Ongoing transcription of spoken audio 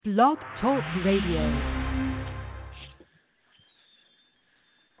Blog Talk Radio.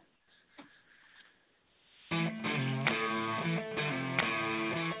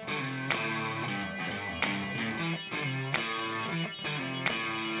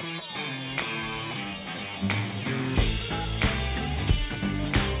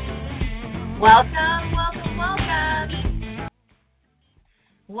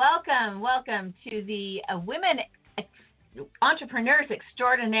 Welcome to the Women Entrepreneurs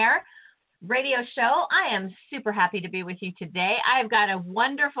Extraordinaire radio show. I am super happy to be with you today. I've got a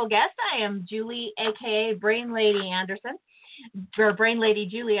wonderful guest. I am Julie, aka Brain Lady Anderson, or Brain Lady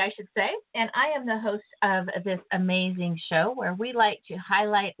Julie, I should say, and I am the host of this amazing show where we like to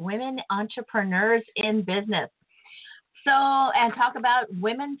highlight women entrepreneurs in business. And talk about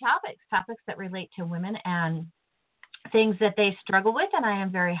women topics that relate to women and things that they struggle with. And I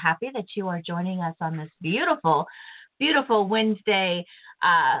am very happy that you are joining us on this beautiful Wednesday,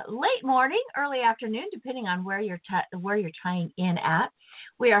 late morning, early afternoon, depending on where you're tying in at.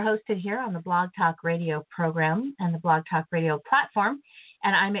 We are hosted here on the Blog Talk Radio program and the Blog Talk Radio platform.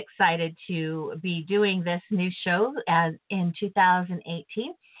 And I'm excited to be doing this new show as in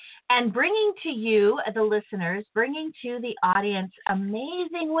 2018. And bringing to you, the listeners, bringing to the audience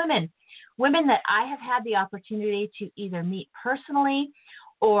amazing women that I have had the opportunity to either meet personally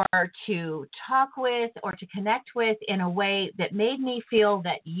or to talk with or to connect with in a way that made me feel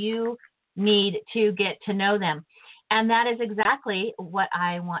that you need to get to know them. And that is exactly what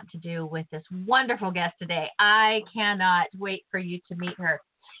I want to do with this wonderful guest today. I cannot wait for you to meet her.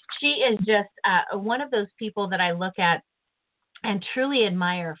 She is just one of those people that I look at and truly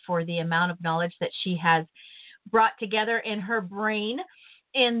admire for the amount of knowledge that she has brought together in her brain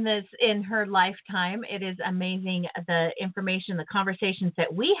in her lifetime. It is amazing, the information, the conversations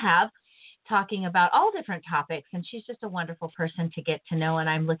that we have talking about all different topics. And she's just a wonderful person to get to know. And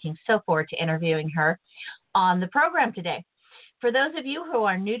I'm looking so forward to interviewing her on the program today. For those of you who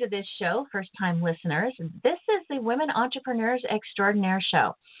are new to this show, first-time listeners, this is the Women Entrepreneurs Extraordinaire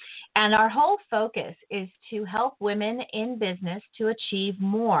Show. And our whole focus is to help women in business to achieve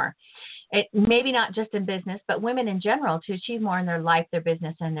more. Maybe not just in business, but women in general to achieve more in their life, their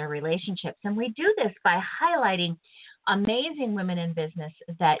business, and their relationships. And we do this by highlighting amazing women in business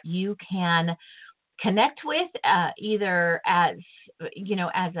that you can connect with, either as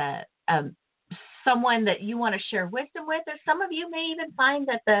someone that you want to share wisdom with, or some of you may even find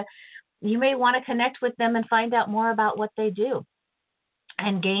that you may want to connect with them and find out more about what they do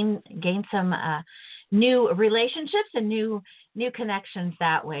and gain some new relationships and new connections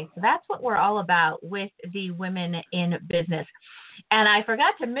that way. So that's what we're all about with the Women in Business. And I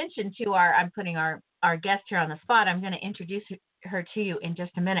forgot to mention to I'm putting our guest here on the spot. I'm going to introduce her to you in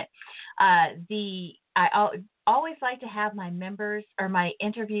just a minute. I always like to have my members or my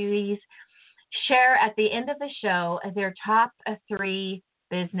interviewees share at the end of the show their top 3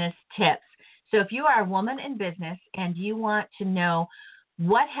 business tips. So if you are a woman in business and you want to know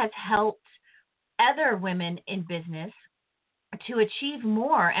what has helped other women in business to achieve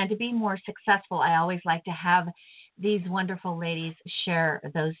more and to be more successful, I always like to have these wonderful ladies share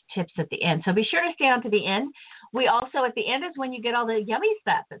those tips at the end. So be sure to stay on to the end. We also, at the end is when you get all the yummy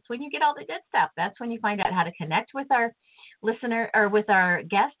stuff. It's when you get all the good stuff. That's when you find out how to connect with our listener or with our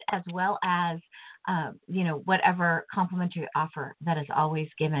guest, as well as whatever complimentary offer that is always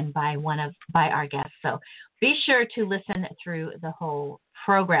given by our guests. So be sure to listen through the whole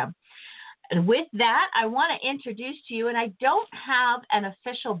program. And with that, I want to introduce to you, and I don't have an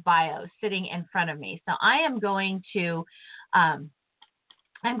official bio sitting in front of me, so I am going to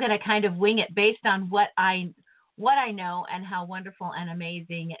kind of wing it based on what I know and how wonderful and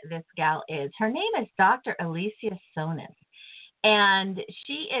amazing this gal is. Her name is Dr. Alicia Tsounis, and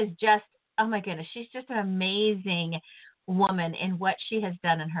she is just, oh my goodness, she's just an amazing woman in what she has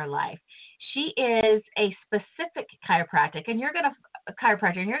done in her life. She is a specific chiropractic, and you're going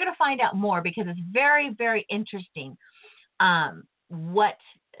to find out more because it's very, very interesting what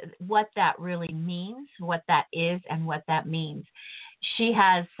that really means, what that is, and what that means. She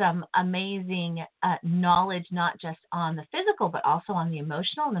has some amazing knowledge, not just on the physical, but also on the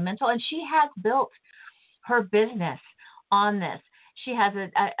emotional and the mental, and she has built her business on this. She has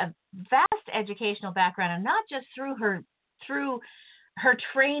a vast educational background, and not just through her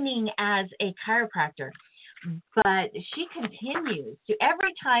training as a chiropractor, but she continues to,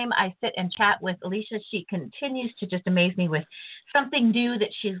 every time I sit and chat with Alicia, she continues to just amaze me with something new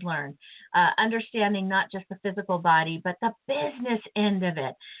that she's learned, understanding not just the physical body, but the business end of it.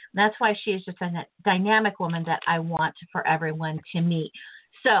 And that's why she is just a dynamic woman that I want for everyone to meet.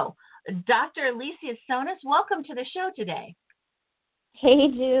 So, Dr. Alicia Tsounis, welcome to the show today. Hey,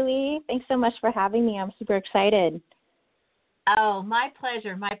 Julie. Thanks so much for having me. I'm super excited. Oh, my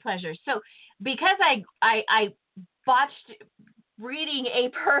pleasure, my pleasure. So, because I botched reading a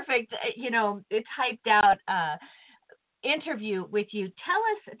perfect, typed out interview with you,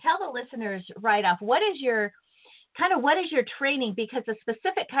 tell the listeners right off, what is your training? Because the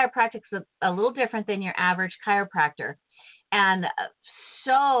specific chiropractic is a little different than your average chiropractor, and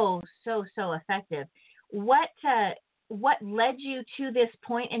so effective. What led you to this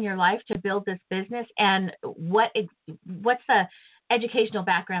point in your life to build this business, and what's the educational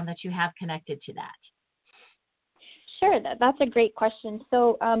background that you have connected to that? Sure, that's a great question.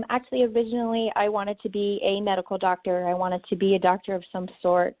 So actually, originally, I wanted to be a medical doctor. I wanted to be a doctor of some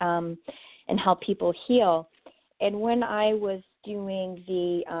sort and help people heal. And when I was doing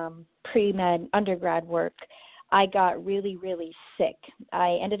the pre-med undergrad work, I got really, really sick.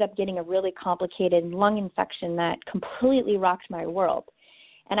 I ended up getting a really complicated lung infection that completely rocked my world.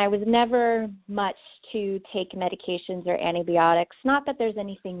 And I was never much to take medications or antibiotics. Not that there's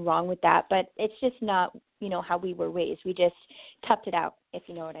anything wrong with that, but it's just not, how we were raised. We just toughed it out, if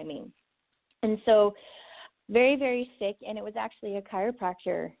you know what I mean. And so very, very sick, and it was actually a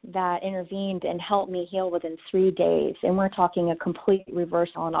chiropractor that intervened and helped me heal within 3 days. And we're talking a complete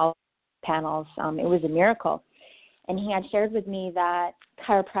reversal on all panels. It was a miracle. And he had shared with me that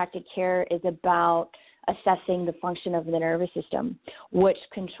chiropractic care is about assessing the function of the nervous system, which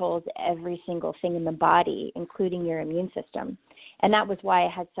controls every single thing in the body, including your immune system. And that was why I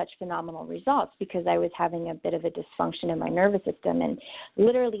had such phenomenal results, because I was having a bit of a dysfunction in my nervous system. And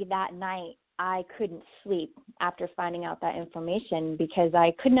literally that night, I couldn't sleep after finding out that information, because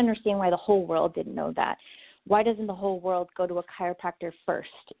I couldn't understand why the whole world didn't know that. Why doesn't the whole world go to a chiropractor first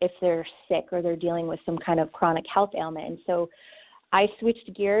if they're sick or they're dealing with some kind of chronic health ailment? And so I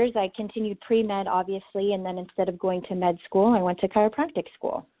switched gears. I continued pre-med, obviously, and then instead of going to med school, I went to chiropractic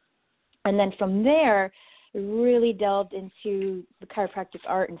school. And then from there, really delved into the chiropractic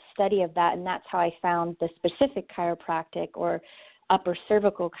art and study of that, and that's how I found the specific chiropractic, or upper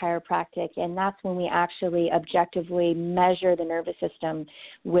cervical chiropractic, and that's when we actually objectively measure the nervous system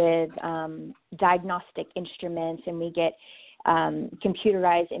with diagnostic instruments, and we get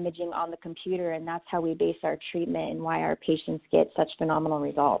computerized imaging on the computer, and that's how we base our treatment and why our patients get such phenomenal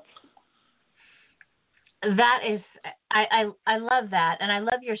results. That is, I love that, and I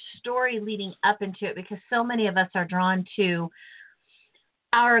love your story leading up into it, because so many of us are drawn to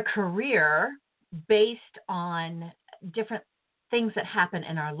our career based on different things that happen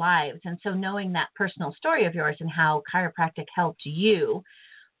in our lives. And so knowing that personal story of yours and how chiropractic helped you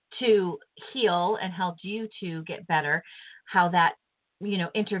to heal and helped you to get better, how that,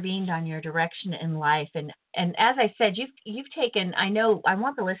 intervened on your direction in life. And as I said, you've taken, I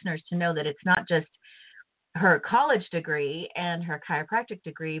want the listeners to know that it's not just her college degree and her chiropractic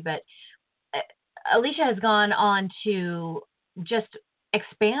degree, but Alicia has gone on to just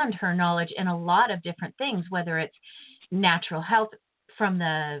expand her knowledge in a lot of different things, whether it's natural health from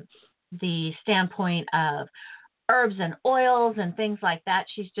the standpoint of herbs and oils and things like that.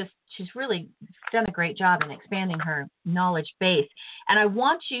 She's really done a great job in expanding her knowledge base. And I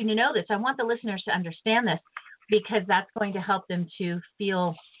want you to know this. I want the listeners to understand this, because that's going to help them to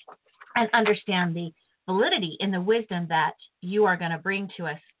feel and understand the validity in the wisdom that you are going to bring to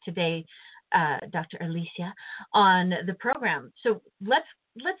us today, Dr. Alicia, on the program. So let's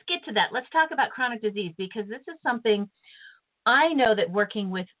get to that. Let's talk about chronic disease, because this is something I know that working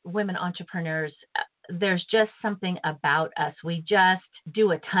with women entrepreneurs, there's just something about us. We just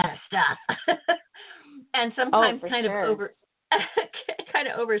do a ton of stuff, and sometimes kind of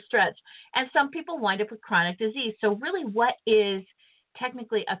overstretch. And some people wind up with chronic disease. So really, what is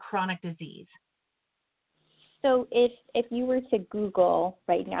technically a chronic disease? So if you were to Google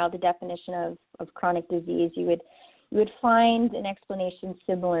right now the definition of chronic disease, you would find an explanation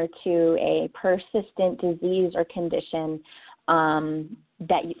similar to a persistent disease or condition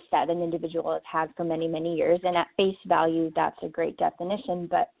that an individual has had for many, many years. And at face value, that's a great definition.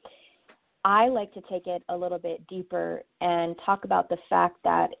 But I like to take it a little bit deeper and talk about the fact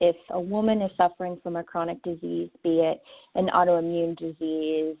that if a woman is suffering from a chronic disease, be it an autoimmune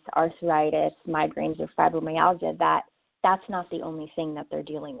disease, arthritis, migraines, or fibromyalgia, that's not the only thing that they're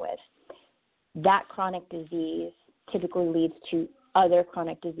dealing with. That chronic disease typically leads to other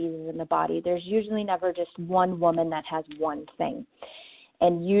chronic diseases in the body. There's usually never just one woman that has one thing.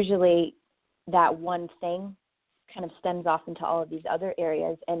 And usually that one thing kind of stems off into all of these other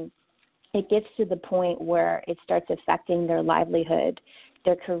areas. And it gets to the point where it starts affecting their livelihood,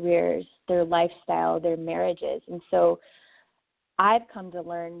 their careers, their lifestyle, their marriages. And so I've come to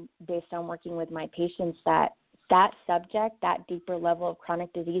learn, based on working with my patients, that that subject, that deeper level of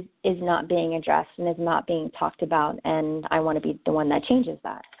chronic disease, is not being addressed and is not being talked about. And I want to be the one that changes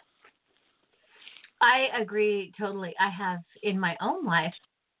that. I agree totally. I have in my own life,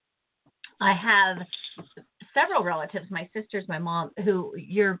 I have several relatives, my sisters, my mom, who,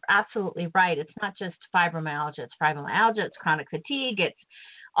 you're absolutely right. It's not just fibromyalgia. It's fibromyalgia. It's chronic fatigue. It's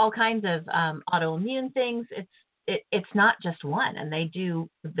all kinds of autoimmune things. It's not just one, and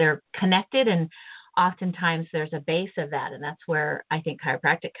they're connected, and oftentimes there's a base of that, and that's where I think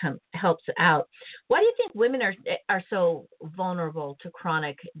chiropractic helps out. Why do you think women are so vulnerable to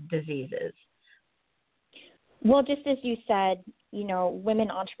chronic diseases? Well, just as you said,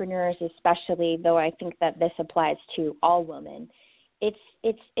 women entrepreneurs especially, though I think that this applies to all women,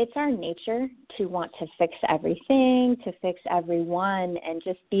 it's our nature to want to fix everything, to fix everyone, and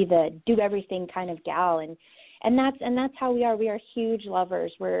just be the do everything kind of gal, and that's how we are. We are huge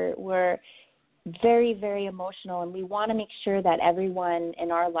lovers. We're very, very emotional, and we want to make sure that everyone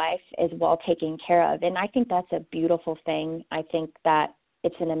in our life is well taken care of. And I think that's a beautiful thing. I think that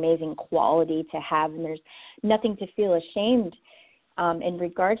it's an amazing quality to have, and there's nothing to feel ashamed in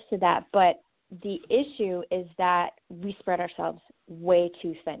regards to that. But the issue is that we spread ourselves way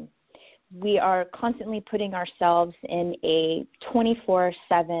too thin. We are constantly putting ourselves in a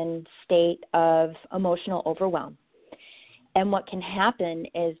 24/7 state of emotional overwhelm. And what can happen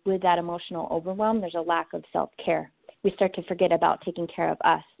is with that emotional overwhelm, there's a lack of self-care. We start to forget about taking care of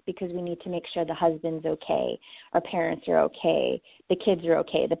us because we need to make sure the husband's okay, our parents are okay, the kids are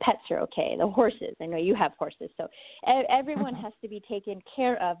okay, the pets are okay, the horses. I know you have horses. So everyone has to be taken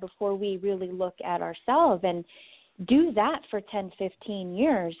care of before we really look at ourselves, and do that for 10, 15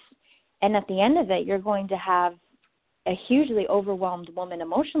 years. And at the end of it, you're going to have a hugely overwhelmed woman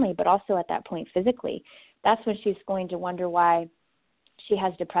emotionally, but also at that point physically. That's when she's going to wonder why she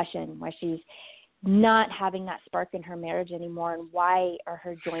has depression, why she's not having that spark in her marriage anymore, and why are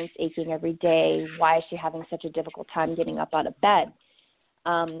her joints aching every day? Why is she having such a difficult time getting up out of bed?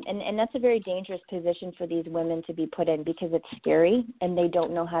 And that's a very dangerous position for these women to be put in, because it's scary and they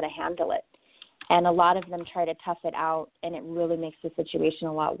don't know how to handle it. And a lot of them try to tough it out, and it really makes the situation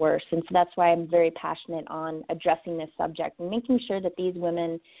a lot worse. And so that's why I'm very passionate on addressing this subject and making sure that these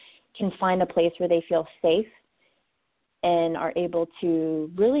women can find a place where they feel safe and are able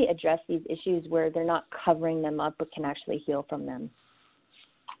to really address these issues where they're not covering them up, but can actually heal from them.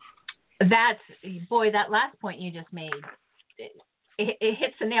 That last point you just made, it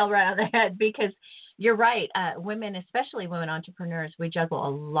hits the nail right on the head, because you're right. Women, especially women entrepreneurs, we juggle a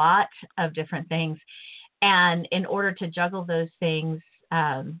lot of different things. And in order to juggle those things,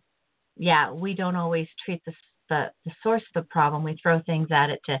 we don't always treat the source of the problem. We throw things at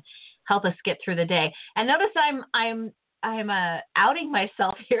it to help us get through the day. And notice I'm outing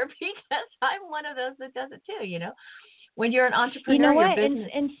myself here, because I'm one of those that does it too. When you're an entrepreneur, you know what? Your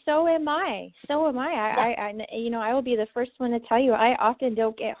business... and so am I. I will be the first one to tell you, I often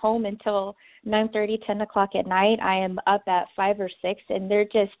don't get home until 9:30, 10 o'clock at night. I am up at 5 or 6, and there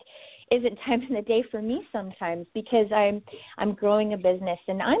just isn't time in the day for me sometimes, because I'm growing a business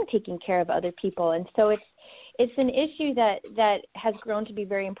and I'm taking care of other people. And so it's an issue that has grown to be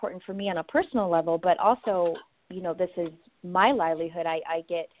very important for me on a personal level, but also, this is my livelihood. I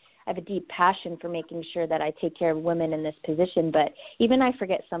have a deep passion for making sure that I take care of women in this position, but even I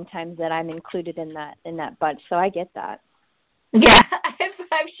forget sometimes that I'm included in that bunch. So I get that. Yeah,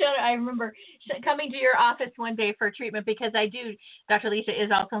 I remember coming to your office one day for treatment, because Dr. Alicia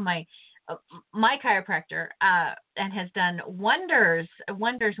is also my chiropractor, and has done wonders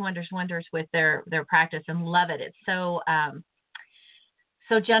with their practice, and love it. It's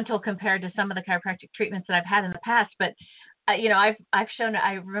so gentle compared to some of the chiropractic treatments that I've had in the past. But I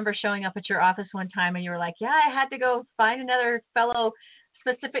remember showing up at your office one time, and you were like, yeah, I had to go find another fellow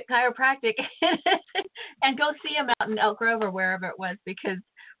specific chiropractic and go see him out in Elk Grove or wherever it was, because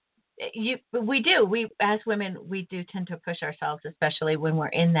we as women, we do tend to push ourselves, especially when we're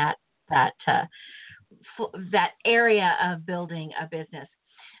in that area of building a business.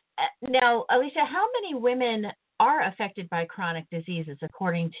 Now, Alicia, how many women are affected by chronic diseases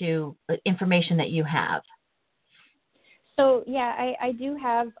according to information that you have? So, I do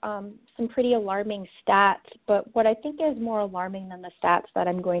have some pretty alarming stats, but what I think is more alarming than the stats that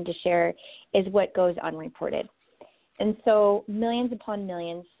I'm going to share is what goes unreported. And so millions upon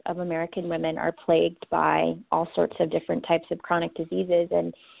millions of American women are plagued by all sorts of different types of chronic diseases,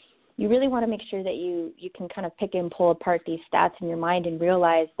 and you really want to make sure that you can kind of pick and pull apart these stats in your mind and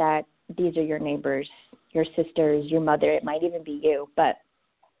realize that these are your neighbors, your sisters, your mother. It might even be you, but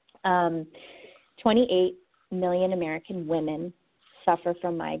 28 million American women suffer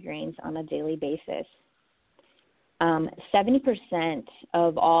from migraines on a daily basis. 70%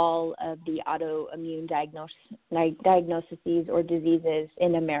 of all of the autoimmune diagnoses or diseases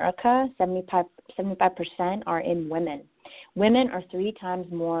in America, 75% are in women. Women are 3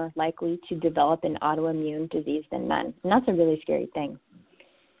 times more likely to develop an autoimmune disease than men, and that's a really scary thing.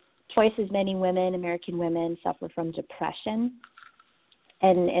 Twice as many women, American women, suffer from depression.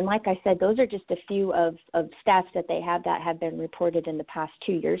 And like I said, those are just a few of stats that they have that have been reported in the past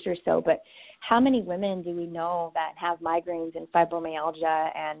 2 years or so. But how many women do we know that have migraines and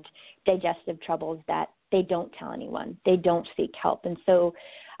fibromyalgia and digestive troubles that they don't tell anyone? They don't seek help. And so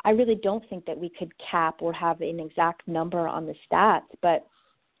I really don't think that we could cap or have an exact number on the stats. But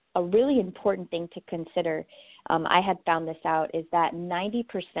a really important thing to consider, I had found this out, is that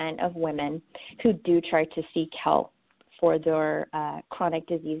 90% of women who do try to seek help for their chronic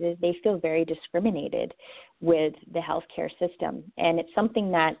diseases, they feel very discriminated with the healthcare system. And it's something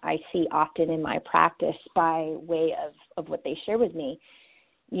that I see often in my practice by way of what they share with me.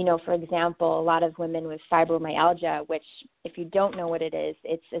 You know, for example, a lot of women with fibromyalgia, which if you don't know what it is,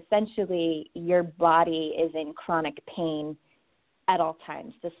 it's essentially your body is in chronic pain at all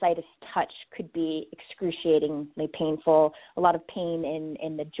times. The slightest touch could be excruciatingly painful, a lot of pain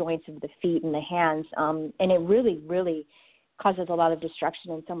in the joints of the feet and the hands, and it really, really causes a lot of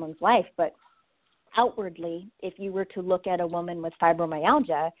destruction in someone's life. But outwardly, if you were to look at a woman with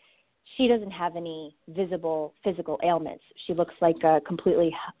fibromyalgia, she doesn't have any visible physical ailments. She looks like a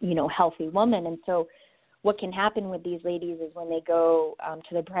completely, healthy woman. And so what can happen with these ladies is when they go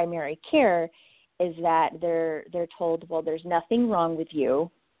to the primary care is that they're told, well, there's nothing wrong with you.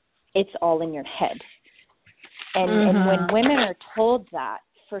 It's all in your head. And when women are told that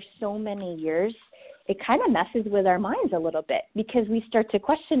for so many years, it kind of messes with our minds a little bit because we start to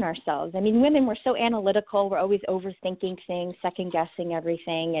question ourselves. I mean, women, we're so analytical. We're always overthinking things, second-guessing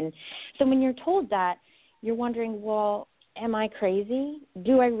everything. And so when you're told that, you're wondering, well, am I crazy?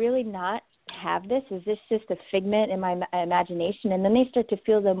 Do I really not have this? Is this just a figment in my imagination? And then they start to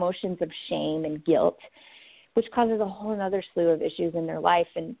feel the emotions of shame and guilt, which causes a whole other slew of issues in their life.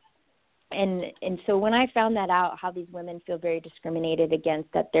 And so when I found that out, how these women feel very discriminated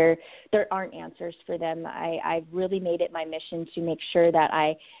against, that there aren't answers for them, I've really made it my mission to make sure that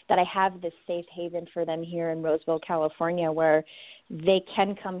I have this safe haven for them here in Roseville, California, where they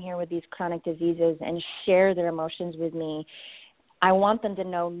can come here with these chronic diseases and share their emotions with me. I want them to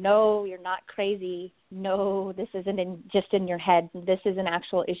know, no, you're not crazy. No, this isn't just in your head. This is an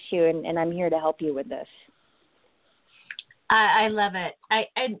actual issue, and I'm here to help you with this. I love it.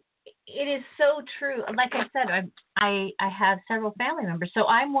 It is so true. Like I said, I have several family members. So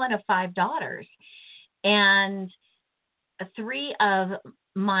I'm one of 5 daughters, and 3 of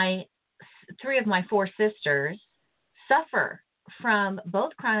my 4 sisters suffer from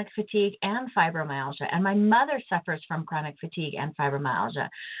both chronic fatigue and fibromyalgia. And my mother suffers from chronic fatigue and fibromyalgia.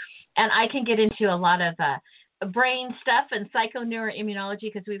 And I can get into a lot of brain stuff and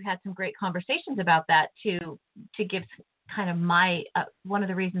psychoneuroimmunology because we've had some great conversations about that to give kind of my one of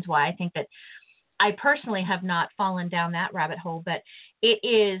the reasons why I think that I personally have not fallen down that rabbit hole. But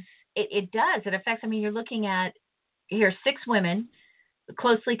it affects, I mean, you're looking at here 6 women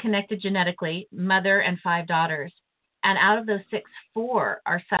closely connected genetically, mother and 5 daughters. And out of those 6, 4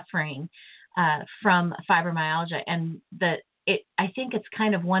 are suffering from fibromyalgia. And I think it's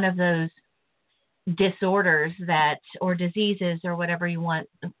kind of one of those disorders or diseases or whatever you want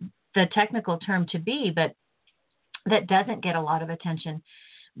the technical term to be, but that doesn't get a lot of attention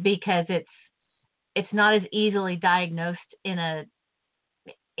because it's not as easily diagnosed you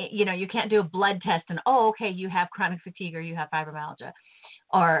can't do a blood test and, okay, you have chronic fatigue or you have fibromyalgia,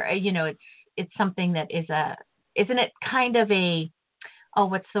 or, it's something that is isn't it kind of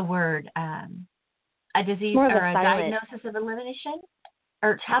what's the word? A disease or a diagnosis of elimination?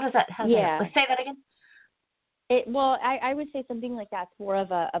 Or how does that, let's say that again. I would say something like that's more of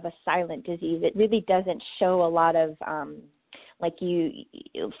a silent disease. It really doesn't show a lot of, for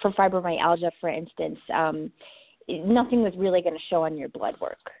fibromyalgia, for instance, nothing was really going to show on your blood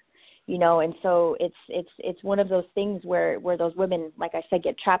work. And so it's one of those things where those women, like I said,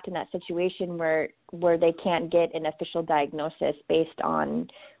 get trapped in that situation where they can't get an official diagnosis based on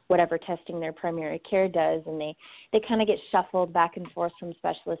whatever testing their primary care does, and they kind of get shuffled back and forth from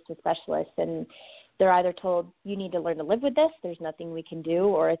specialist to specialist, and they're either told you need to learn to live with this, there's nothing we can do,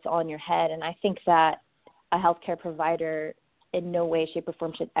 or it's all in your head. And I think that a healthcare provider in no way, shape, or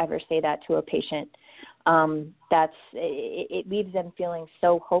form should ever say that to a patient. It leaves them feeling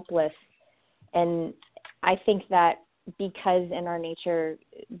so hopeless. And I think that because in our nature,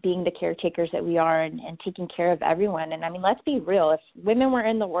 being the caretakers that we are and taking care of everyone, and I mean, let's be real, if women were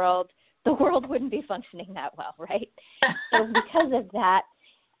in the world the world wouldn't be functioning that well, right? So because of that,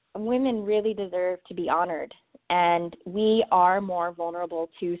 women really deserve to be honored. And we are more vulnerable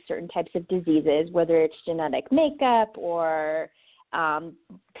to certain types of diseases, whether it's genetic makeup or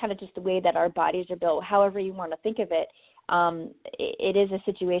kind of just the way that our bodies are built, however you want to think of it. It is a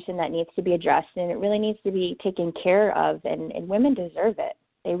situation that needs to be addressed, and it really needs to be taken care of, and women deserve it.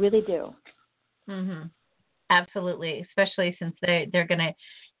 They really do. Mm-hmm. Absolutely, especially since they're going to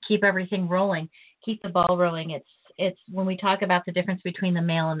keep everything rolling, keep the ball rolling. It's when we talk about the difference between the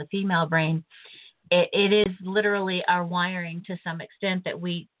male and the female brain, it is literally our wiring to some extent that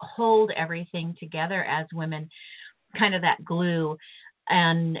we hold everything together as women, kind of that glue.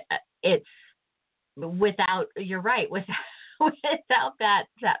 And it's you're right, without that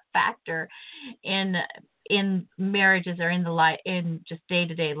factor in marriages or in just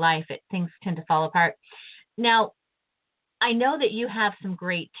day-to-day life, things tend to fall apart. Now, I know that you have some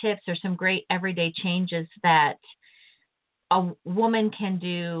great tips or some great everyday changes that a woman can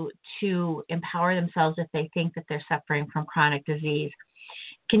do to empower themselves if they think that they're suffering from chronic disease.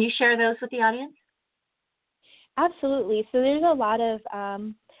 Can you share those with the audience? Absolutely. So there's a lot of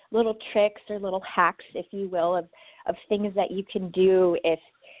little tricks or little hacks, if you will, of things that you can do if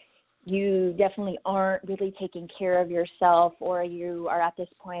you definitely aren't really taking care of yourself, or you are at this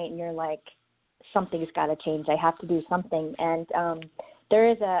point and you're like, something's got to change. I have to do something. And there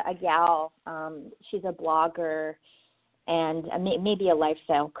is a gal, she's a blogger and maybe a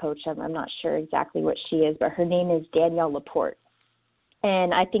lifestyle coach. I'm not sure exactly what she is, but her name is Danielle Laporte.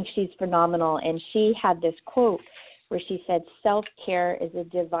 And I think she's phenomenal. And she had this quote where she said, self-care is a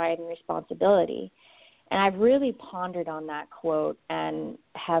divine responsibility. And I've really pondered on that quote and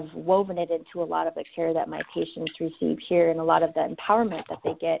have woven it into a lot of the care that my patients receive here and a lot of the empowerment that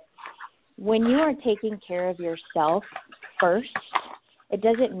they get. When you are taking care of yourself first, it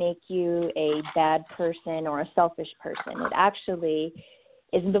doesn't make you a bad person or a selfish person. It actually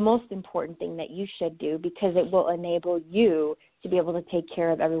is the most important thing that you should do, because it will enable you to be able to take care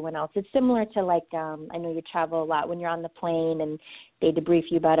of everyone else. It's similar to I know you travel a lot, when you're on the plane and they debrief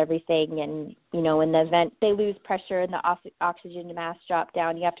you about everything, and, in the event they lose pressure and the oxygen mask drop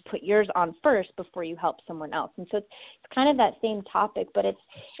down, you have to put yours on first before you help someone else. And so it's kind of that same topic, but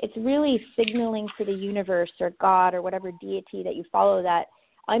it's really signaling to the universe or God or whatever deity that you follow that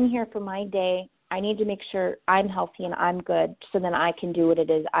I'm here for my day. I need to make sure I'm healthy and I'm good, so then I can do what it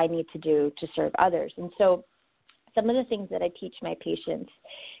is I need to do to serve others. And so some of the things that I teach my patients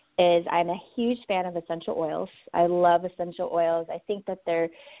is, I'm a huge fan of essential oils. I love essential oils. I think that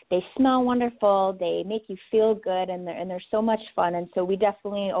they smell wonderful, they make you feel good, and they're so much fun. And so we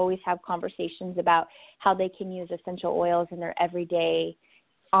definitely always have conversations about how they can use essential oils in their everyday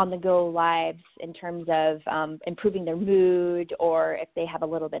on-the-go lives in terms of improving their mood, or if they have a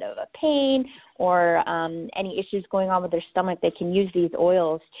little bit of a pain or any issues going on with their stomach, they can use these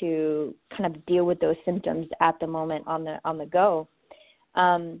oils to kind of deal with those symptoms at the moment on the go.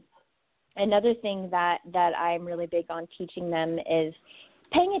 Another thing that I'm really big on teaching them is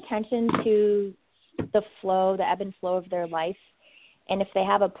paying attention to the ebb and flow of their life. And if they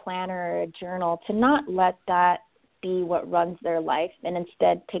have a planner or a journal, to not let that be what runs their life, and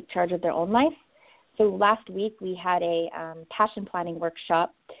instead take charge of their own life. So last week we had a passion planning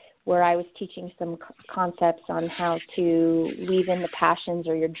workshop where I was teaching some concepts on how to weave in the passions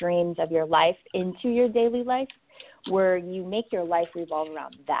or your dreams of your life into your daily life, where you make your life revolve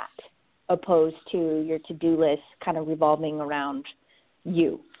around that, opposed to your to-do list kind of revolving around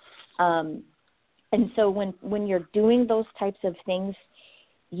you. And so when you're doing those types of things,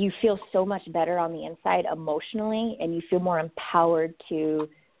 you feel so much better on the inside emotionally, and you feel more empowered to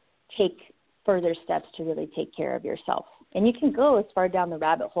take further steps to really take care of yourself. And you can go as far down the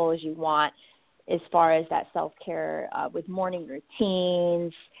rabbit hole as you want as far as that self-care with morning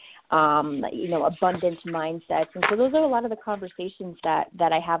routines, abundant mindsets. And so those are a lot of the conversations that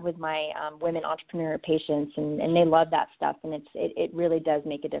I have with my women entrepreneur patients, and they love that stuff, and it really does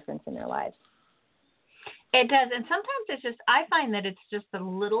make a difference in their lives. It does. And sometimes I find that it's just the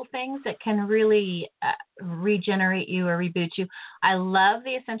little things that can really regenerate you or reboot you. I love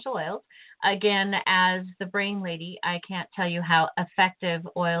the essential oils. Again, as the brain lady, I can't tell you how effective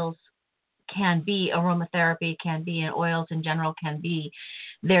oils can be, aromatherapy can be, and oils in general can be.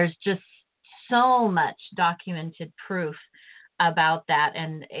 There's just so much documented proof about that,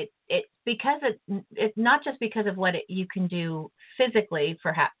 and it's not just because of what you can do physically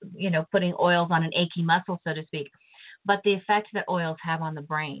for putting oils on an achy muscle, so to speak, but the effect that oils have on the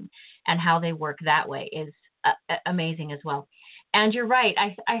brain and how they work that way is amazing as well. And you're right.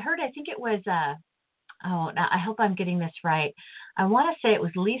 I heard, I think it was now I hope I'm getting this right. I want to say it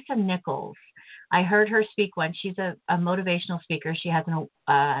was Lisa Nichols. I heard her speak once. She's a motivational speaker. She has an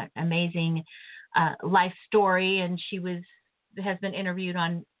amazing life story, and has been interviewed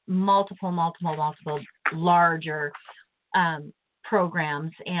on multiple larger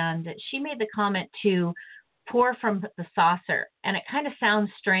programs. And she made the comment to pour from the saucer, and it kind of sounds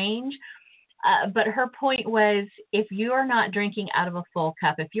strange. But her point was, if you're not drinking out of a full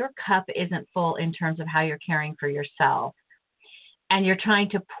cup, if your cup isn't full in terms of how you're caring for yourself, and you're trying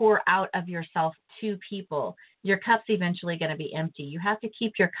to pour out of yourself to people, your cup's eventually going to be empty. You have to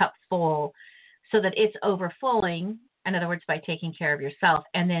keep your cup full so that it's overflowing, in other words, by taking care of yourself.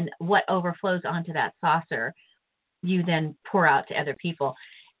 And then what overflows onto that saucer, you then pour out to other people.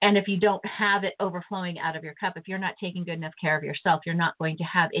 And if you don't have it overflowing out of your cup, if you're not taking good enough care of yourself, you're not going to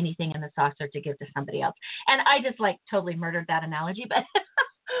have anything in the saucer to give to somebody else. And I just totally murdered that analogy, but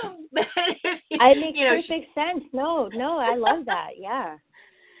it makes perfect sense. No, I love that. Yeah.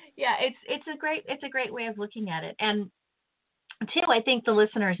 Yeah, it's a great way of looking at it. And too, I think the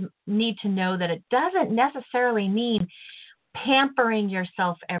listeners need to know that it doesn't necessarily mean pampering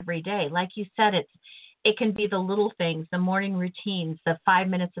yourself every day. Like you said, it can be the little things, the morning routines, the 5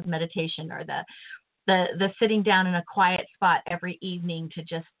 minutes of meditation, or the sitting down in a quiet spot every evening to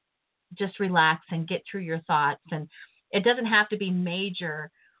just relax and get through your thoughts. And it doesn't have to be major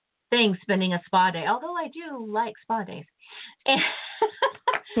things, spending a spa day, although I do like spa days.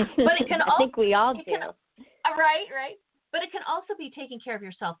 But it can I think we all do. Right. But it can also be taking care of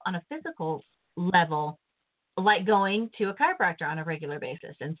yourself on a physical level, like going to a chiropractor on a regular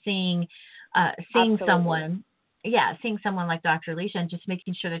basis and seeing someone like Dr. Alicia, and just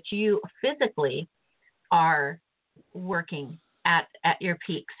making sure that you physically are working at your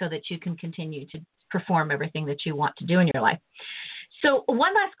peak so that you can continue to perform everything that you want to do in your life. So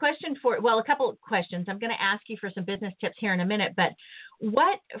one last question a couple of questions. I'm going to ask you for some business tips here in a minute, but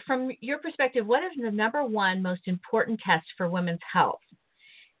from your perspective, what is the number one most important test for women's health?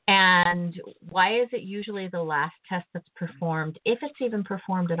 And why is it usually the last test that's performed, if it's even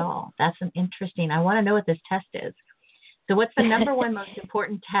performed at all? That's I want to know what this test is. So what's the number one most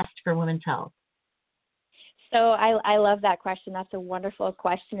important test for women's health? So I love that question. That's a wonderful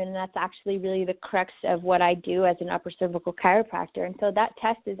question, and that's actually really the crux of what I do as an upper cervical chiropractor. And so that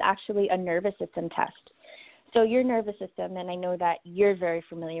test is actually a nervous system test. So your nervous system, and I know that you're very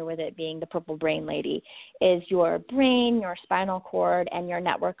familiar with it being the purple brain lady, is your brain, your spinal cord, and your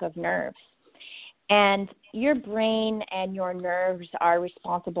network of nerves. And your brain and your nerves are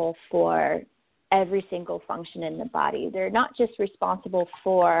responsible for every single function in the body. They're not just responsible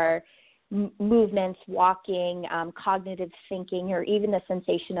for movements, walking, cognitive thinking, or even the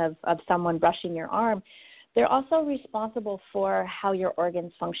sensation of someone brushing your arm. They're also responsible for how your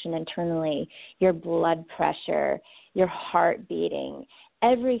organs function internally, your blood pressure, your heart beating,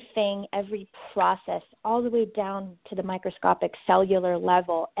 everything, every process, all the way down to the microscopic cellular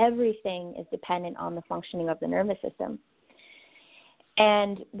level. Everything is dependent on the functioning of the nervous system.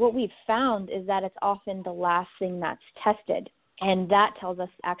 And what we've found is that it's often the last thing that's tested. And that tells us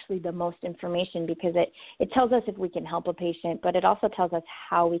actually the most information, because it tells us if we can help a patient, but it also tells us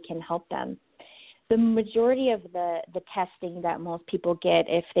how we can help them. The majority of the testing that most people get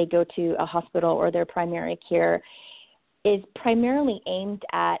if they go to a hospital or their primary care is primarily aimed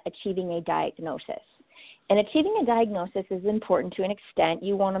at achieving a diagnosis. And achieving a diagnosis is important to an extent.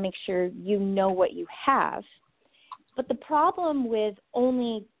 You want to make sure you know what you have. But the problem with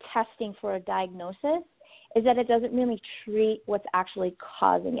only testing for a diagnosis is that it doesn't really treat what's actually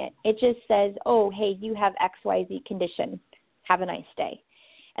causing it. It just says, oh, hey, you have XYZ condition. Have a nice day.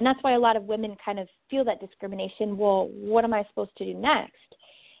 And that's why a lot of women kind of feel that discrimination. Well, what am I supposed to do next?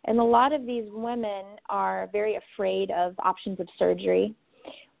 And a lot of these women are very afraid of options of surgery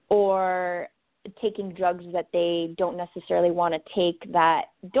or taking drugs that they don't necessarily want to take that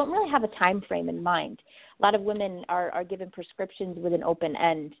don't really have a time frame in mind. A lot of women are given prescriptions with an open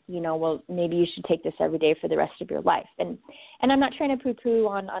end, well, maybe you should take this every day for the rest of your life. And I'm not trying to poo-poo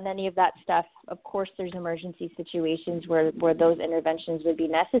on any of that stuff. Of course, there's emergency situations where those interventions would be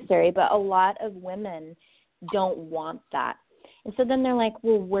necessary, but a lot of women don't want that. And so then they're like,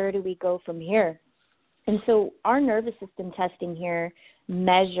 well, where do we go from here? And so our nervous system testing here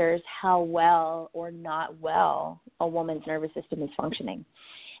measures how well or not well a woman's nervous system is functioning.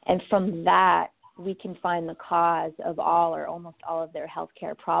 And from that, we can find the cause of all or almost all of their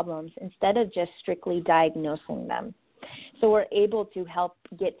healthcare problems instead of just strictly diagnosing them. So we're able to help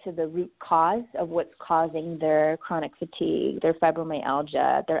get to the root cause of what's causing their chronic fatigue, their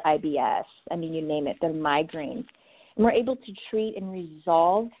fibromyalgia, their IBS, you name it, their migraines. And we're able to treat and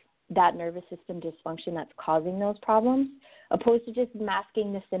resolve that nervous system dysfunction that's causing those problems, opposed to just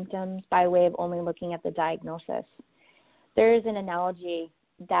masking the symptoms by way of only looking at the diagnosis. There is an analogy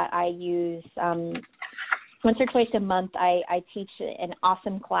that I use once or twice a month. I teach an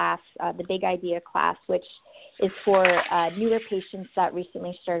awesome class, the Big Idea class, which is for newer patients that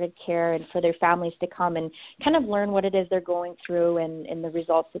recently started care and for their families to come and kind of learn what it is they're going through and the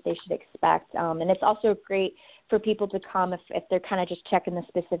results that they should expect. And it's also great for people to come if they're kind of just checking the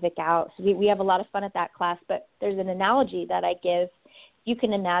specific out. So we have a lot of fun at that class, but there's an analogy that I give. You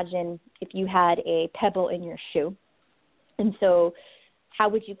can imagine if you had a pebble in your shoe. And so how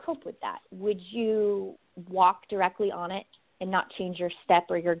would you cope with that? Would you walk directly on it and not change your step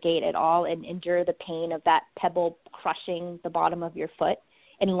or your gait at all and endure the pain of that pebble crushing the bottom of your foot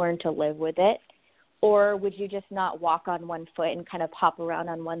and learn to live with it? Or would you just not walk on one foot and kind of hop around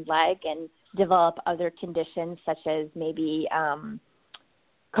on one leg and develop other conditions such as maybe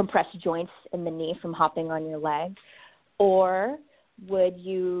compressed joints in the knee from hopping on your leg? Or would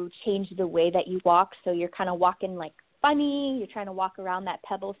you change the way that you walk so you're kind of walking like funny, you're trying to walk around that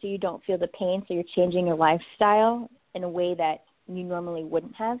pebble so you don't feel the pain, so you're changing your lifestyle in a way that you normally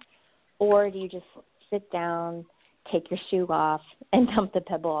wouldn't have? Or do you just sit down, take your shoe off, and dump the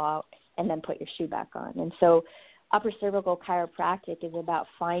pebble out, and then put your shoe back on? And so upper cervical chiropractic is about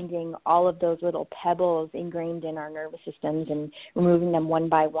finding all of those little pebbles ingrained in our nervous systems and removing them one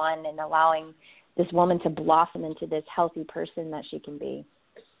by one and allowing this woman to blossom into this healthy person that she can be.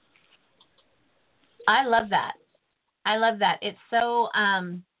 I love that. It's so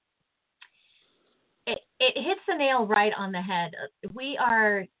it hits the nail right on the head. We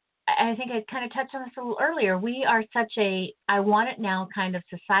are, I think I kind of touched on this a little earlier, we are such a I want it now kind of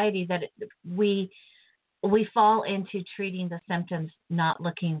society that we fall into treating the symptoms, not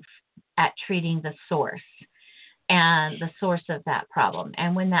looking at treating the source and the source of that problem.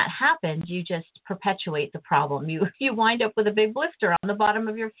 And when that happens, you just perpetuate the problem. You wind up with a big blister on the bottom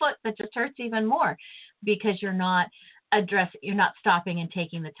of your foot that just hurts even more because you're not stopping and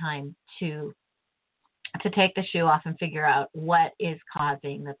taking the time to take the shoe off and figure out what is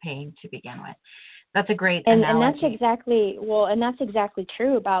causing the pain to begin with. That's a great analogy. And that's exactly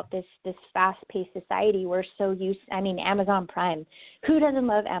true about this fast-paced society. We're so used, Amazon Prime. Who doesn't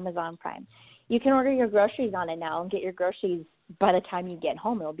love Amazon Prime? You can order your groceries on it now and get your groceries by the time you get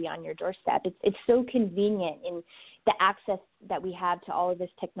home. It'll be on your doorstep. It's so convenient in the access that we have to all of this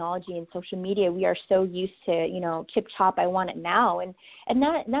technology and social media. We are so used to, chip chop, I want it now. And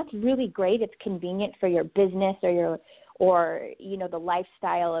that's really great. It's convenient for your business or the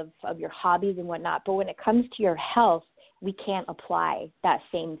lifestyle of your hobbies and whatnot. But when it comes to your health, we can't apply that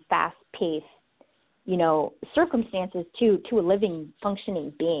same fast-paced, circumstances to a living,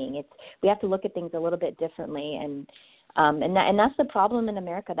 functioning being. We have to look at things a little bit differently, and that's the problem in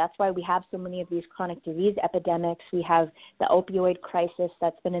America. That's why we have so many of these chronic disease epidemics. We have the opioid crisis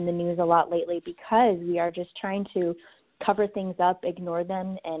that's been in the news a lot lately because we are just trying to cover things up, ignore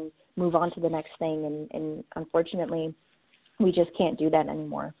them, and move on to the next thing. And unfortunately, we just can't do that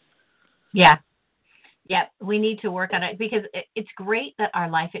anymore. Yeah. Yeah, we need to work on it because it's great that our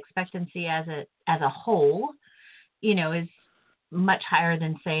life expectancy as a whole, is much higher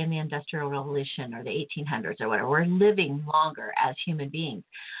than, say, in the Industrial Revolution or the 1800s or whatever. We're living longer as human beings,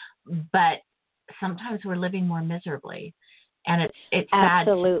 but sometimes we're living more miserably, and it's sad.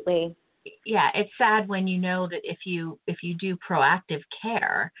 Absolutely. Yeah, it's sad when you know that if you do proactive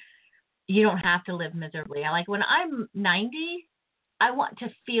care, you don't have to live miserably. Like when I'm 90, I want to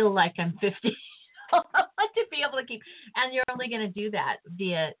feel like I'm 50. I want to be able to keep, and you're only going to do that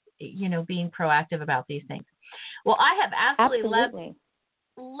via, being proactive about these things. Well, I have absolutely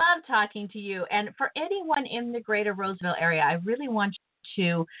loved talking to you. And for anyone in the greater Roseville area, I really want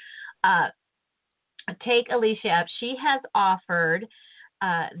you to take Alicia up. She has offered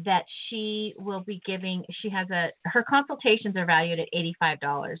that she will be giving, her consultations are valued at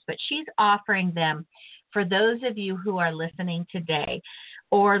 $85, but she's offering them for those of you who are listening today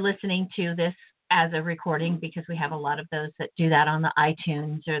or listening to this as a recording, because we have a lot of those that do that on the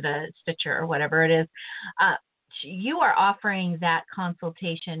iTunes or the Stitcher or whatever it is. You are offering that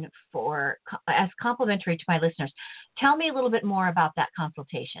consultation as complimentary to my listeners. Tell me a little bit more about that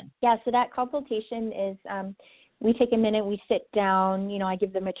consultation. Yeah, so that consultation is we take a minute, we sit down, I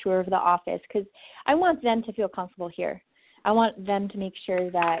give them a tour of the office because I want them to feel comfortable here. I want them to make sure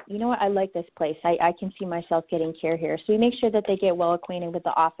that, I like this place. I can see myself getting care here. So we make sure that they get well acquainted with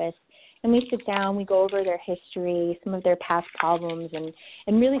the office and we sit down, we go over their history, some of their past problems, and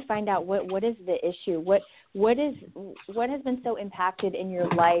really find out what is the issue, what has been so impacted in your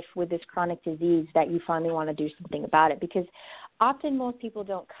life with this chronic disease that you finally want to do something about it. Because often most people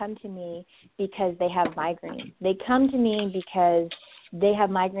don't come to me because they have migraines. They come to me because they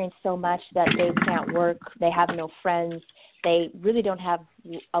have migraines so much that they can't work, they have no friends, they really don't have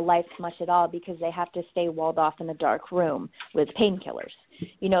a life much at all because they have to stay walled off in a dark room with painkillers.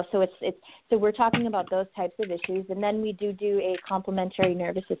 So so we're talking about those types of issues, and then we do a complementary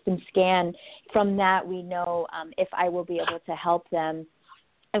nervous system scan. From that, we know if I will be able to help them,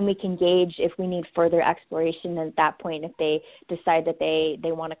 and we can gauge if we need further exploration at that point. If they decide that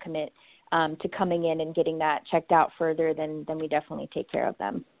they want to commit to coming in and getting that checked out further, then we definitely take care of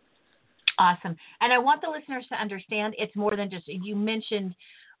them. Awesome. And I want the listeners to understand it's more than just, you mentioned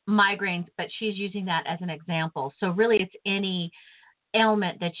migraines, but she's using that as an example. So really it's any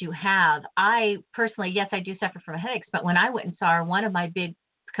ailment that you have. I personally, yes, I do suffer from headaches, but when I went and saw her, one of my big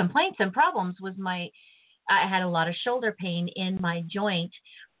complaints and problems was I had a lot of shoulder pain in my joint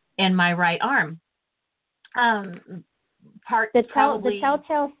in my right arm. The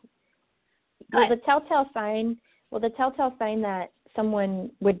telltale sign that someone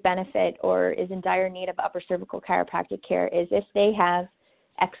would benefit or is in dire need of upper cervical chiropractic care is if they have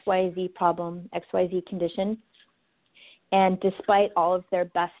XYZ problem, XYZ condition, and despite all of their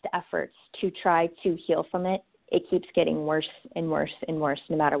best efforts to try to heal from it, it keeps getting worse and worse and worse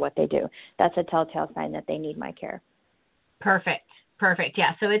no matter what they do. That's a telltale sign that they need my care. Perfect.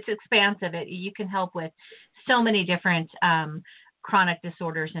 Yeah, so it's expansive. You can help with so many different chronic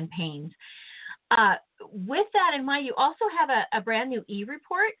disorders and pains. With that in mind, you also have a brand new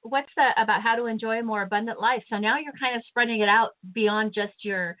e-report. What's about how to enjoy a more abundant life? So now you're kind of spreading it out beyond just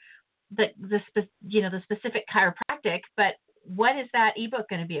the specific chiropractic, but what is that ebook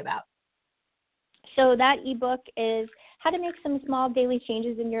going to be about? So that ebook is how to make some small daily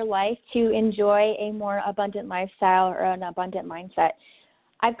changes in your life to enjoy a more abundant lifestyle or an abundant mindset.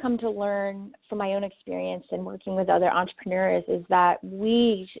 I've come to learn from my own experience and working with other entrepreneurs is that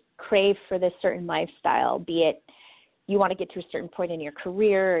we crave for this certain lifestyle, be it you want to get to a certain point in your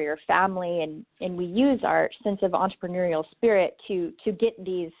career or your family, and we use our sense of entrepreneurial spirit to get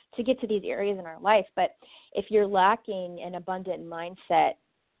to these areas in our life. But if you're lacking an abundant mindset,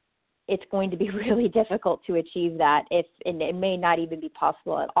 it's going to be really difficult to achieve that, and it may not even be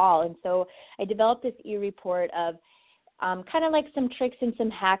possible at all. And so I developed this e-report of kind of like some tricks and some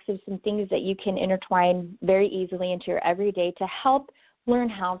hacks of some things that you can intertwine very easily into your everyday to help learn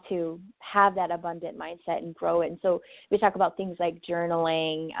how to have that abundant mindset and grow it. And so we talk about things like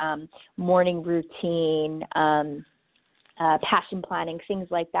journaling, morning routine, passion planning, things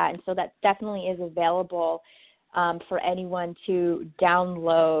like that. And so that definitely is available for anyone to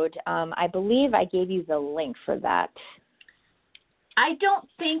download. I believe I gave you the link for that. I don't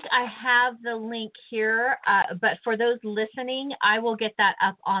think I have the link here, but for those listening, I will get that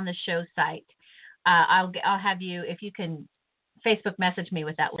up on the show site. I'll have you, if you can Facebook message me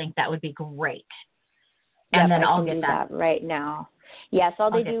with that link, that would be great. And then I'll get that right now. Yes,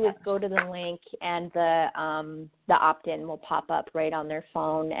 all they do is go to the link, and the opt-in will pop up right on their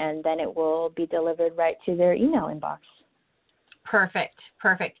phone, and then it will be delivered right to their email inbox. Perfect.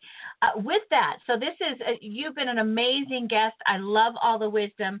 With that, so this is, you've been an amazing guest. I love all the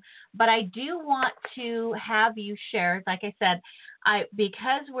wisdom, but I do want to have you share, like I said,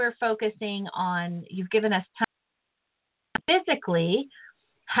 because we're focusing on, you've given us time physically,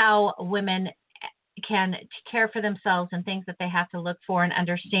 how women can care for themselves and things that they have to look for and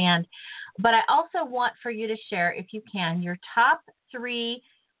understand. But I also want for you to share, if you can, your top 3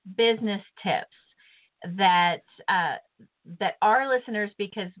 business tips that our listeners,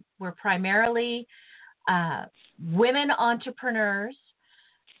 because we're primarily women entrepreneurs.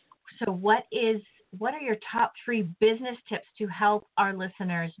 So what are your top 3 business tips to help our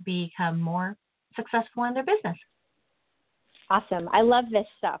listeners become more successful in their business? Awesome. I love this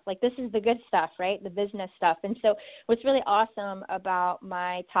stuff. Like, this is the good stuff, right? The business stuff. And so what's really awesome about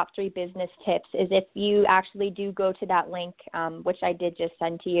my top 3 business tips is if you actually do go to that link, which I did just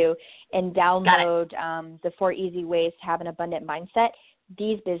send to you, and download the 4 easy ways to have an abundant mindset,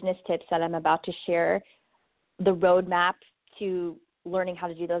 these business tips that I'm about to share, the roadmap to learning how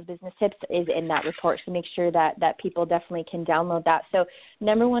to do those business tips is in that report. So make sure that people definitely can download that. So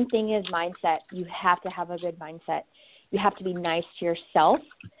number 1 thing is mindset. You have to have a good mindset. You have to be nice to yourself.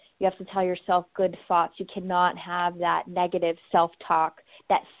 You have to tell yourself good thoughts. You cannot have that negative self-talk,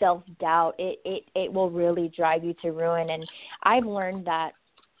 that self-doubt. It will really drive you to ruin. And I've learned that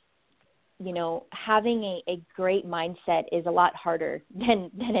having a great mindset is a lot harder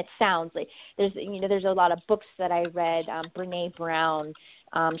than it sounds. Like there's a lot of books that I read. Brene Brown,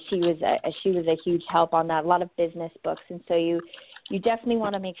 she was a huge help on that. A lot of business books, and so you definitely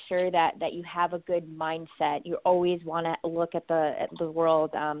want to make sure that you have a good mindset. You always want to look at the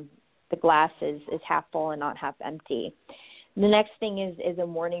world. The glass is half full and not half empty. The next thing is a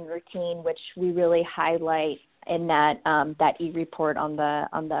morning routine, which we really highlight in that e-report on the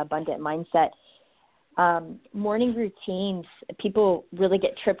abundant mindset. Morning routines, people really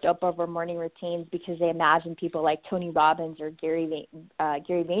get tripped up over morning routines because they imagine people like Tony Robbins or Gary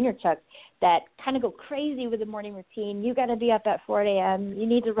Vaynerchuk that kind of go crazy with the morning routine. You got to be up at 4 a.m. You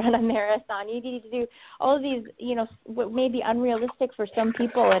need to run a marathon. You need to do all of these, what may be unrealistic for some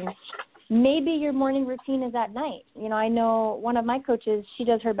people. And maybe your morning routine is at night. I know one of my coaches, she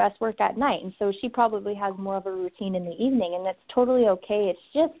does her best work at night, and so she probably has more of a routine in the evening, and that's totally okay. It's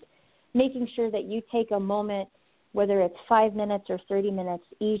just making sure that you take a moment, whether it's 5 minutes or 30 minutes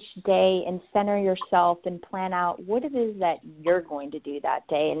each day, and center yourself and plan out what it is that you're going to do that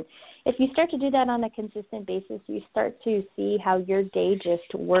day. And if you start to do that on a consistent basis, you start to see how your day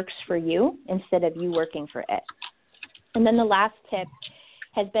just works for you instead of you working for it. And then the last tip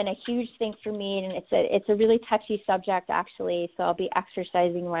has been a huge thing for me, and it's a really touchy subject, actually, so I'll be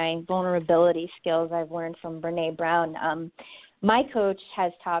exercising my vulnerability skills I've learned from Brene Brown. My coach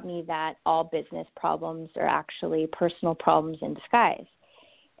has taught me that all business problems are actually personal problems in disguise.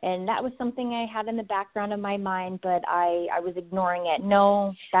 And that was something I had in the background of my mind, but I was ignoring it.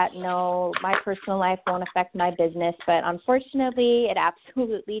 No, my personal life won't affect my business, but unfortunately it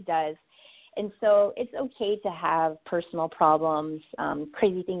absolutely does. And so it's okay to have personal problems,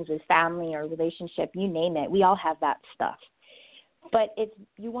 crazy things with family or relationship, you name it. We all have that stuff. But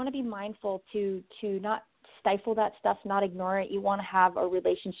you want to be mindful to not stifle that stuff, not ignore it. You want to have a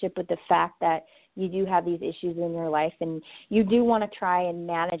relationship with the fact that you do have these issues in your life, and you do want to try and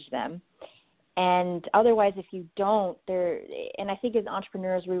manage them. And otherwise, if you don't, and I think as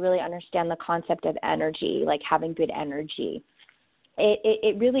entrepreneurs, we really understand the concept of energy, like having good energy.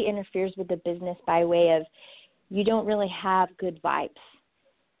 It really interferes with the business by way of you don't really have good vibes.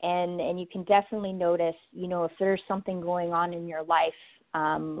 And you can definitely notice, if there's something going on in your life,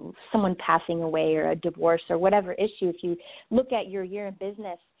 someone passing away or a divorce or whatever issue, if you look at your year in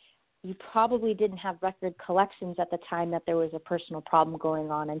business, you probably didn't have record collections at the time that there was a personal problem going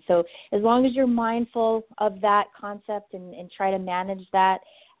on. And so as long as you're mindful of that concept and try to manage that,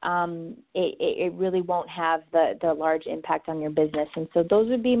 it really won't have the large impact on your business. And so those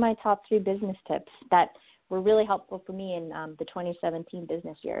would be my top 3 business tips that were really helpful for me in the 2017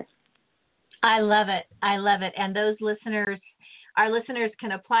 business year. I love it. And our listeners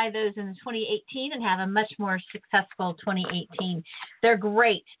can apply those in 2018 and have a much more successful 2018. They're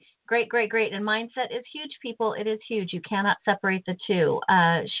great. Great. And mindset is huge, people. It is huge. You cannot separate the two.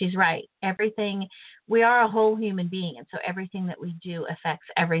 She's right. We are a whole human being, and so everything that we do affects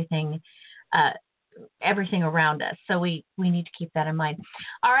everything around us. So we need to keep that in mind.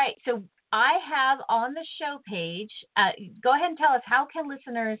 All right. So I have on the show page, go ahead and tell us, how can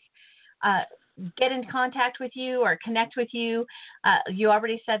listeners get in contact with you or connect with you? You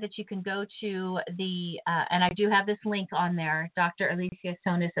already said that you can go to and I do have this link on there, Dr. Alicia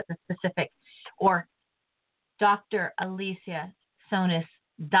Tsounis at the specific, or Dr. Alicia Tsounis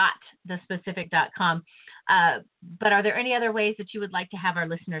 .thespecific.com. But are there any other ways that you would like to have our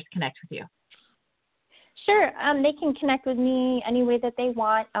listeners connect with you? Sure. They can connect with me any way that they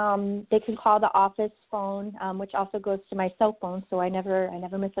want. They can call the office phone, which also goes to my cell phone, so I never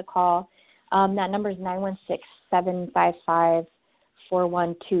miss a call. That number is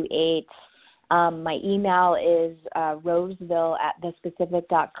 916-755-4128. My email is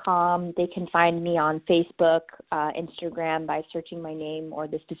roseville@thespecific.com. They can find me on Facebook, Instagram by searching my name or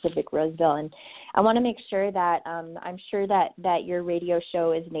The Specific Roseville. And I want to make sure that I'm sure that your radio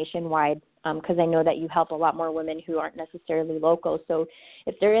show is nationwide, because I know that you help a lot more women who aren't necessarily local. So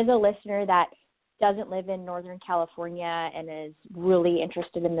if there is a listener that doesn't live in Northern California and is really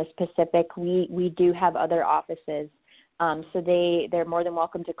interested in the Pacific, we do have other offices. So they're more than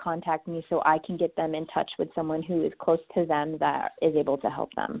welcome to contact me so I can get them in touch with someone who is close to them that is able to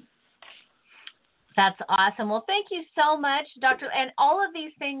help them. That's awesome. Well, thank you so much, Dr. And all of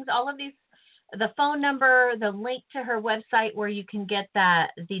these things, the phone number, the link to her website where you can get the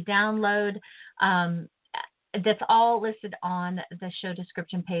download, that's all listed on the show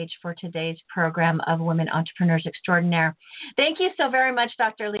description page for today's program of Women Entrepreneurs Extraordinaire. Thank you so very much,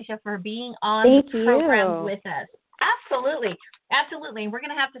 Dr. Alicia, for being on the program with us. Absolutely. Absolutely. And we're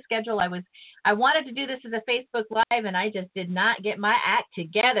going to have to schedule. I wanted to do this as a Facebook Live, and I just did not get my act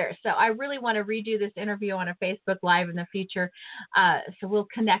together. So I really want to redo this interview on a Facebook Live in the future. So we'll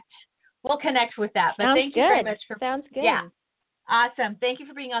connect. We'll connect with that. But thank you very much for. Sounds good. Yeah. Awesome. Thank you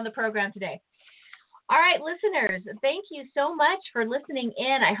for being on the program today. All right, listeners, thank you so much for listening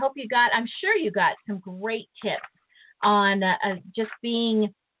in. I'm sure you got some great tips on just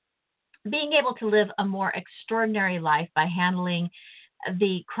being able to live a more extraordinary life by handling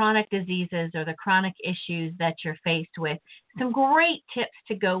the chronic diseases or the chronic issues that you're faced with. Some great tips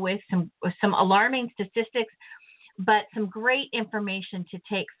to go with, some alarming statistics, but some great information to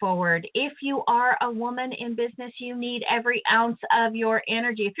take forward. If you are a woman in business, you need every ounce of your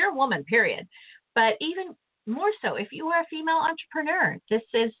energy. If you're a woman, period. But even more so, if you are a female entrepreneur,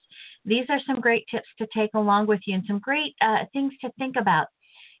 these are some great tips to take along with you and some great things to think about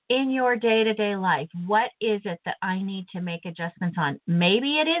in your day-to-day life. What is it that I need to make adjustments on?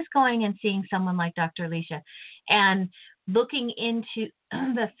 Maybe it is going and seeing someone like Dr. Alicia and looking into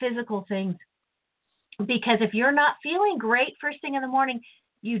the physical things. Because if you're not feeling great first thing in the morning,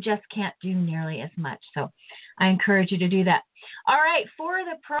 you just can't do nearly as much. So I encourage you to do that. All right, for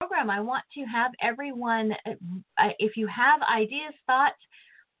the program, I want to have everyone, if you have ideas, thoughts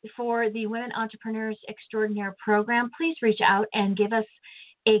for the Women Entrepreneurs Extraordinaire program, please reach out and give us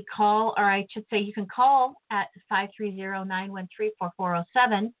a call, or I should say you can call at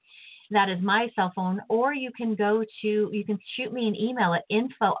 530-913-4407. That is my cell phone, or you can shoot me an email at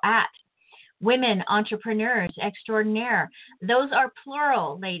info@Women Entrepreneurs Extraordinaire. Those are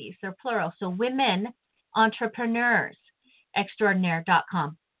plural, ladies. They're plural. So Women Entrepreneurs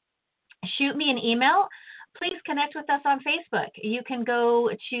Extraordinaire.com. Shoot me an email. Please connect with us on Facebook. You can go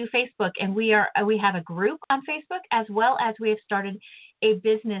to Facebook, and we have a group on Facebook, as well as we have started a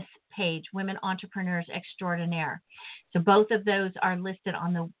business page, Women Entrepreneurs Extraordinaire. So both of those are listed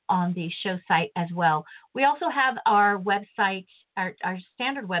on the show site as well. We also have our website, our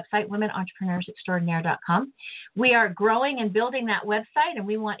standard website, WomenEntrepreneursExtraordinaire.com. We are growing and building that website, and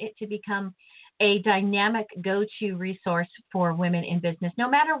we want it to become a dynamic go-to resource for women in business. No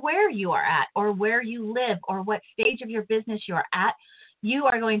matter where you are at or where you live or what stage of your business you are at, you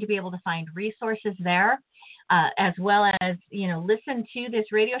are going to be able to find resources there, as well as, listen to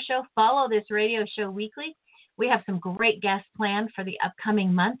this radio show, follow this radio show weekly. We have some great guests planned for the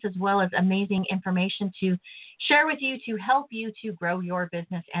upcoming months, as well as amazing information to share with you to help you to grow your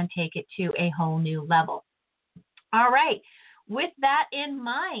business and take it to a whole new level. All right. With that in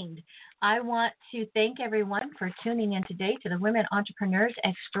mind, I want to thank everyone for tuning in today to the Women Entrepreneurs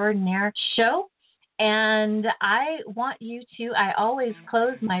Extraordinaire show. And I want you to, I always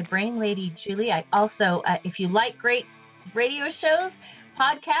close my Brain Lady Julie. I also, if you like great radio shows,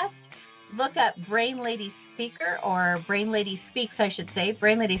 podcasts, look up Brain Lady Speaker, or Brain Lady Speaks, I should say,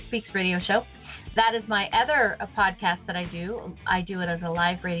 Brain Lady Speaks radio show. That is my other podcast that I do. I do it as a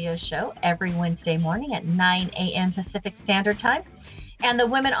live radio show every Wednesday morning at 9 a.m. Pacific Standard Time. And the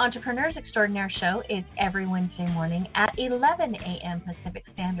Women Entrepreneurs Extraordinaire show is every Wednesday morning at 11 a.m. Pacific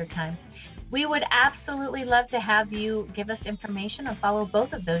Standard Time. We would absolutely love to have you give us information and follow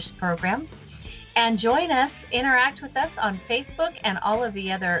both of those programs. And join us, interact with us on Facebook and all of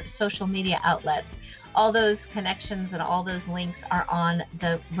the other social media outlets. All those connections and all those links are on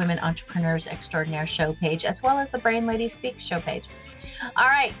the Women Entrepreneurs Extraordinaire show page, as well as the Brain Lady Speaks show page. All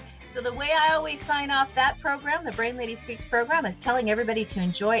right. So the way I always sign off that program, the Brain Lady Speaks program, is telling everybody to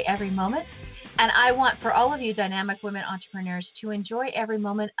enjoy every moment. And I want for all of you dynamic women entrepreneurs to enjoy every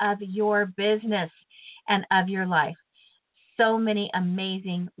moment of your business and of your life. So many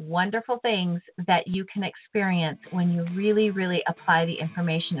amazing, wonderful things that you can experience when you really, really apply the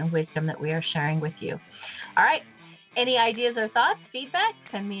information and wisdom that we are sharing with you. All right. Any ideas or thoughts, feedback,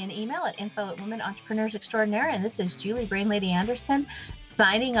 send me an email at info@WomenEntrepreneursExtraordinaire. And this is Julie Brain Lady Anderson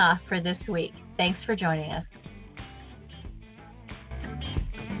signing off for this week. Thanks for joining us.